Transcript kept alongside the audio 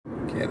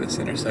Okay, this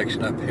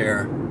intersection up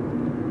here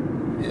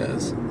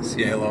is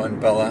Cielo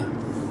and Bella.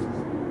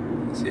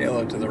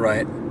 Cielo to the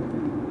right,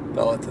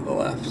 Bella to the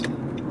left.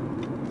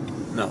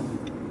 No,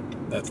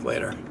 that's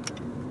later.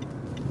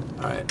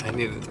 Alright, I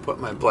needed to put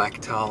my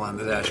black towel on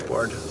the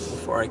dashboard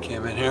before I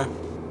came in here,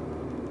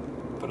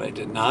 but I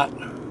did not.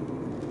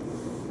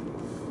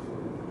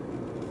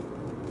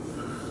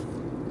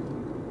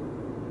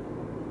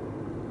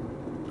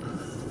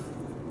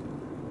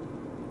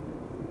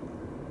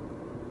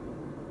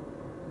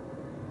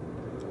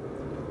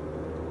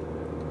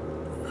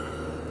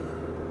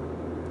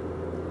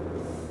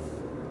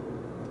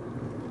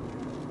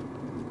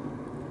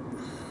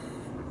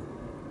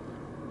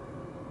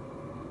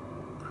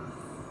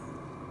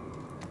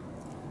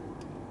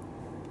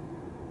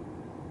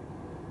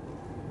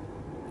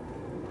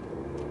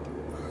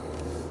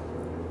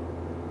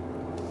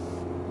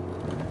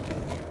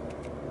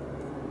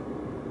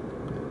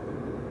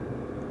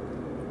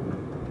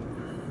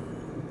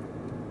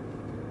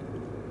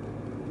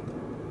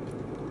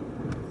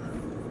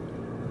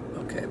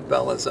 Okay,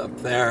 Bella's up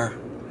there.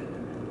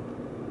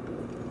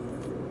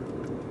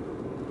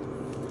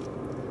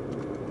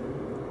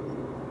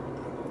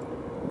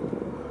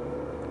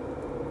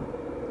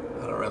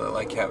 I don't really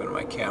like having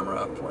my camera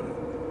up when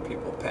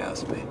people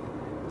pass me.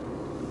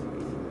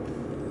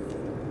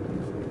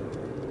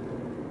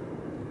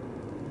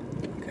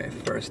 Okay,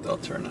 first I'll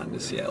turn on to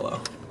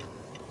Cielo.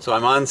 So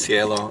I'm on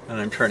Cielo and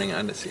I'm turning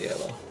on to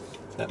Cielo.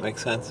 Does that make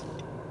sense?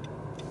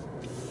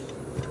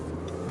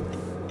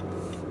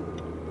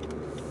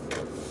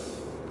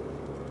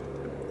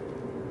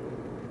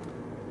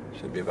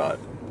 Should be about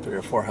 3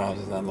 or 4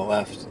 houses on the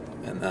left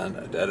and then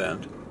a dead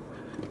end.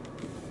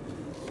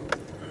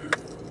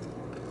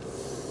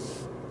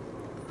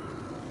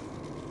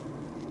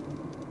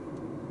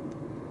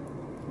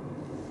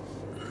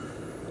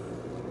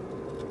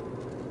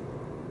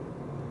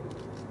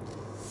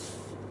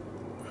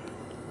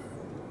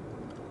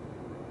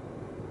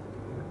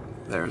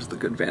 There's the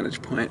good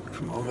vantage point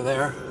from over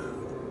there.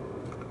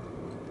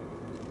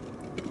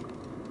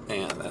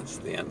 And that's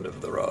the end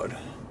of the road.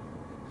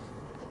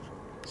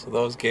 So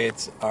those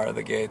gates are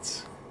the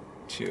gates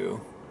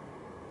to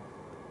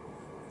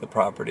the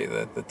property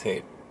that the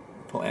Tate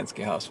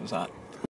Polanski House was on.